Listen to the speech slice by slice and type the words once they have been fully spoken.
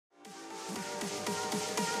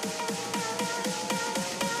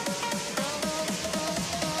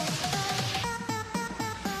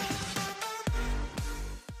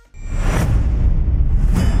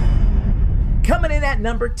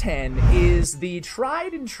number 10 is the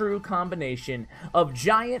tried and true combination of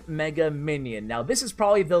Giant Mega Minion. Now, this is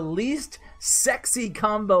probably the least sexy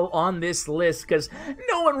combo on this list because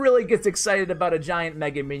no one really gets excited about a Giant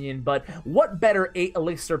Mega Minion, but what better 8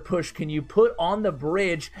 elixir push can you put on the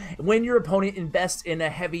bridge when your opponent invests in a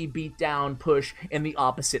heavy beatdown push in the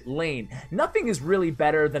opposite lane? Nothing is really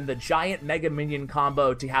better than the Giant Mega Minion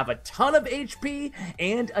combo to have a ton of HP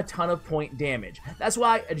and a ton of point damage. That's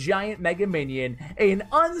why a Giant Mega Minion, an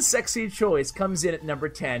unsexy choice, comes in at number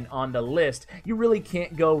 10 on the list. You really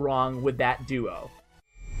can't go wrong with that duo.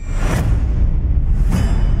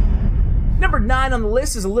 Number 9 on the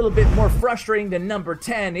list is a little bit more frustrating than number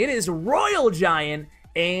 10. It is Royal Giant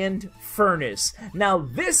and Furnace. Now,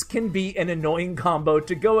 this can be an annoying combo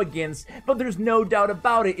to go against, but there's no doubt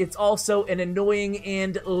about it, it's also an annoying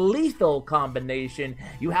and lethal combination.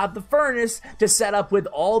 You have the Furnace to set up with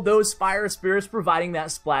all those Fire Spirits providing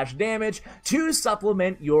that splash damage to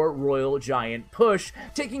supplement your Royal Giant push,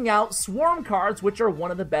 taking out Swarm cards, which are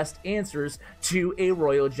one of the best answers to a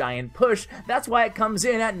Royal Giant push. That's why it comes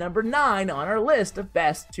in at number 9 on our list of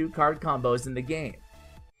best 2-card combos in the game.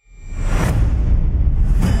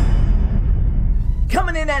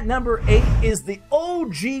 Coming in at number 8 is the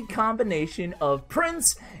OG combination of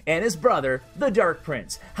Prince and his brother, the Dark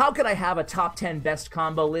Prince. How could I have a top 10 best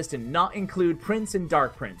combo list and not include Prince and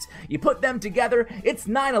Dark Prince? You put them together, it's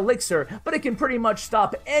 9 elixir, but it can pretty much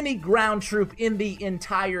stop any ground troop in the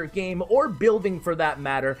entire game, or building for that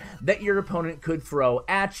matter, that your opponent could throw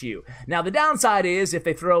at you. Now, the downside is if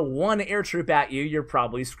they throw 1 air troop at you, you're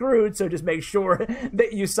probably screwed, so just make sure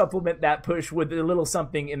that you supplement that push with a little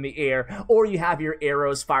something in the air, or you have your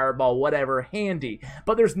arrows, fireball, whatever handy.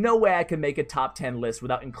 But there's no way I can make a top 10 list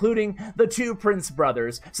without including the 2 Prince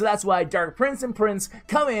brothers, so that's why Dark Prince and Prince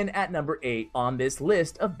come in at number 8 on this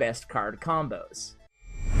list of best card combos.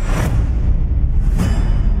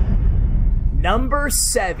 Number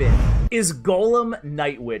 7 is Golem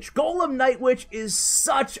Night Witch. Golem Night Witch is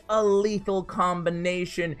such a lethal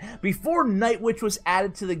combination. Before Night Witch was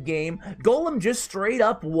added to the game, Golem just straight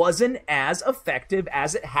up wasn't as effective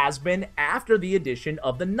as it has been after the addition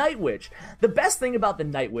of the Night Witch. The best thing about the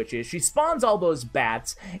Night Witch is she spawns all those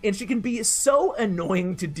bats, and she can be so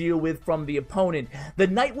annoying to deal with from the opponent. The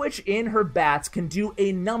Night Witch and her bats can do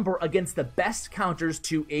a number against the best counters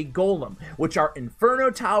to a Golem, which are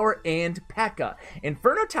Inferno Tower and P.E.K.K.A.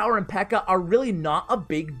 Inferno Tower and P.E.K.K.A. are really not a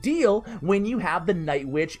big deal when you have the Night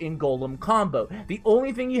Witch and Golem combo. The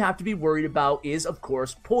only thing you have to be worried about is, of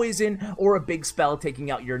course, poison or a big spell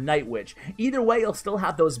taking out your Night Witch. Either way, you'll still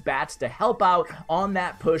have those bats to help out on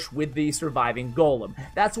that push with the surviving Golem.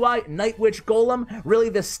 That's why Night Witch Golem, really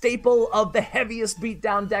the staple of the heaviest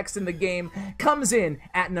beatdown decks in the game, comes in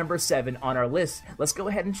at number 7 on our list. Let's go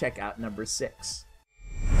ahead and check out number 6.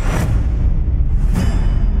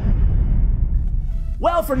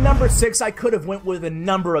 Well, for number 6, I could have went with a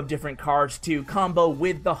number of different cards to combo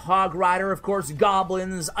with the Hog Rider. Of course,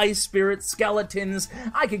 goblins, ice spirits, skeletons,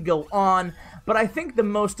 I could go on. But I think the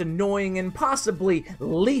most annoying and possibly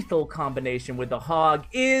lethal combination with the Hog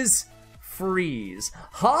is Freeze.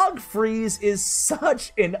 Hog Freeze is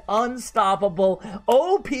such an unstoppable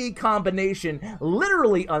OP combination,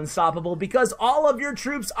 literally unstoppable, because all of your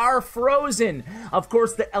troops are frozen. Of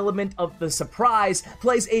course, the element of the surprise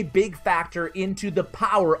plays a big factor into the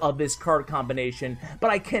power of this card combination, but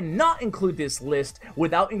I cannot include this list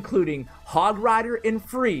without including Hog Rider and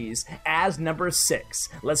Freeze as number 6.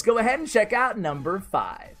 Let's go ahead and check out number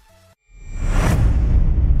 5.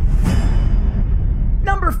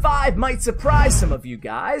 Number 5 might surprise some of you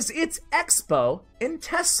guys. It's Expo and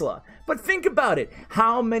Tesla. But think about it.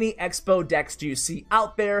 How many Expo decks do you see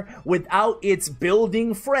out there without its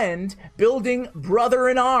building friend, building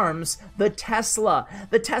brother-in-arms, the Tesla?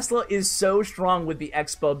 The Tesla is so strong with the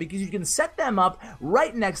Expo because you can set them up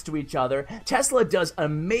right next to each other. Tesla does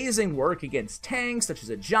amazing work against tanks, such as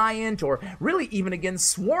a Giant, or really even against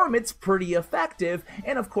Swarm. It's pretty effective.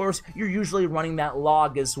 And of course, you're usually running that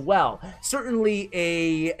log as well. Certainly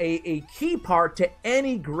a key part to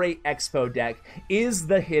any great Expo deck is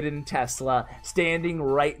the hidden Tesla standing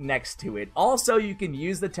right next to it. Also, you can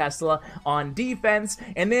use the Tesla on defense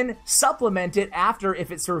and then supplement it after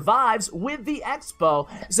if it survives with the Expo.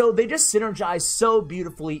 So they just synergize so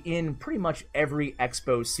beautifully in pretty much every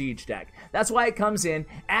Expo siege deck. That's why it comes in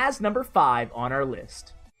as number 5 on our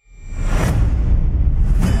list.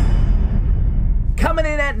 Coming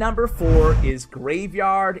in at number 4 is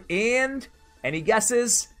Graveyard and, any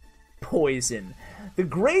guesses? Poison. The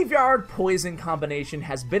Graveyard Poison combination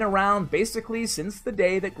has been around basically since the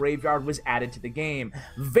day that Graveyard was added to the game.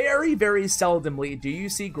 Very, very seldomly do you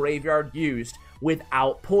see Graveyard used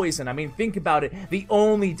without poison. I mean, think about it. The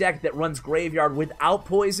only deck that runs Graveyard without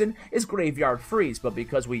poison is Graveyard Freeze, but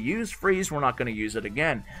because we use Freeze, we're not going to use it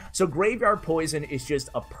again. So Graveyard Poison is just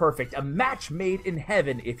a match made in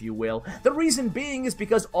heaven, if you will. The reason being is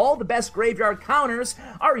because all the best Graveyard counters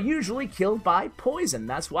are usually killed by poison.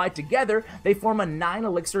 That's why together they form a 9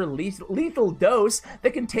 elixir lethal dose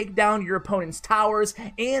that can take down your opponent's towers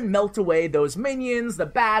and melt away those minions, the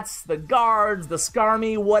bats, the guards, the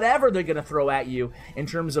Skarmy, whatever they're going to throw at you in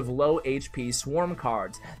terms of low HP swarm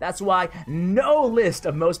cards. That's why no list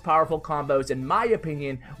of most powerful combos, in my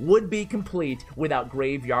opinion, would be complete without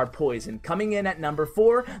Graveyard Poison. Coming in at number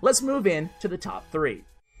 4, let's move in to the top 3.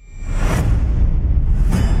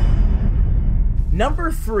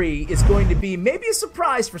 Number 3 is going to be maybe a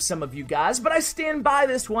surprise for some of you guys, but I stand by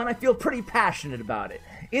this one. I feel pretty passionate about it.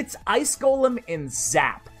 It's Ice Golem and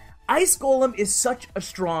Zap. Ice Golem is such a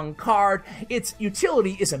strong card. Its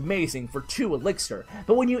utility is amazing for 2 elixir,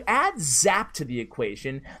 but when you add Zap to the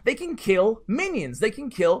equation, they can kill minions, they can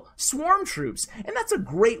kill swarm troops, and that's a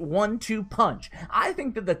great 1-2 punch. I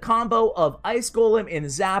think that the combo of Ice Golem and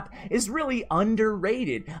Zap is really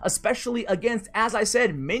underrated, especially against, as I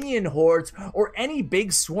said, minion hordes or any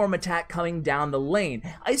big swarm attack coming down the lane.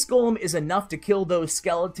 Ice Golem is enough to kill those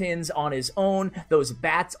skeletons on his own, those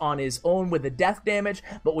bats on his own with the death damage,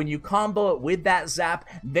 but when you combo it with that Zap,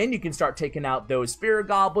 then you can start taking out those Spear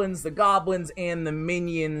Goblins, the Goblins, and the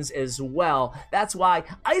minions as well. That's why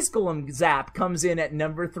Ice Golem Zap comes in at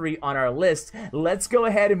number 3 on our list. Let's go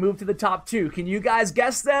ahead and move to the top 2. Can you guys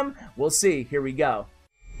guess them? We'll see. Here we go.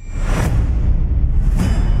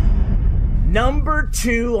 Number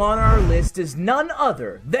 2 on our list is none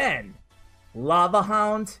other than Lava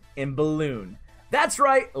Hound and Balloon. That's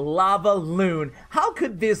right, Lava Loon. How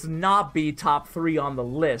could this not be top 3 on the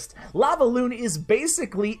list? Lava Loon is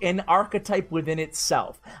basically an archetype within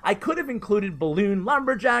itself. I could have included Balloon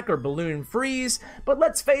Lumberjack or Balloon Freeze, but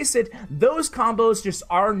let's face it, those combos just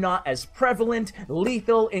are not as prevalent,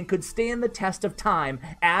 lethal, and could stand the test of time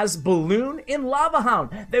as Balloon and Lava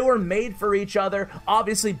Hound. They were made for each other.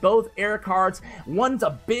 Obviously, both air cards. One's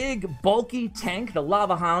a big, bulky tank, the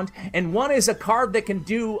Lava Hound, and one is a card that can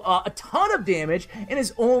do a ton of damage and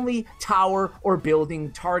is only tower or building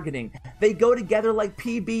targeting. They go together like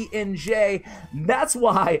PB and J. That's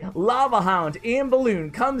why Lava Hound and Balloon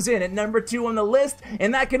comes in at number 2 on the list,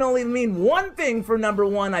 and that can only mean one thing for number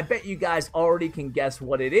 1. I bet you guys already can guess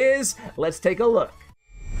what it is. Let's take a look.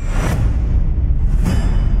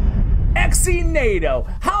 Exinado.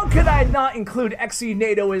 How could I not include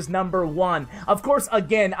Exinado as number 1? Of course,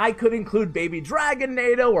 again, I could include Baby Dragon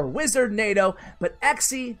Nado or Wizard Nado, but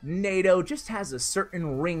Exinado just has a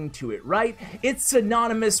certain ring to it, right? It's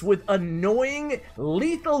synonymous with annoying,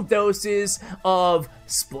 lethal doses of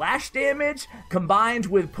splash damage combined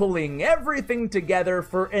with pulling everything together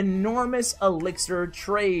for enormous elixir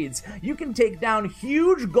trades. You can take down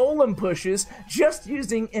huge golem pushes just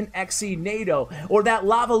using an Exinado, or that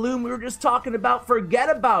Lava Loon we were just talking about. Forget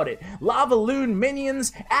about it. Lava Loon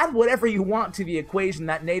minions, add whatever you want to the equation.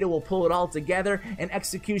 That Nado will pull it all together, and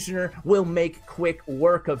Executioner will make quick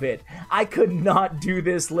work of it. I could not do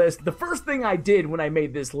this list. The first thing I did when I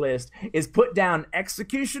made this list is put down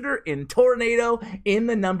Executioner in Tornado in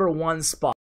the number 1 spot.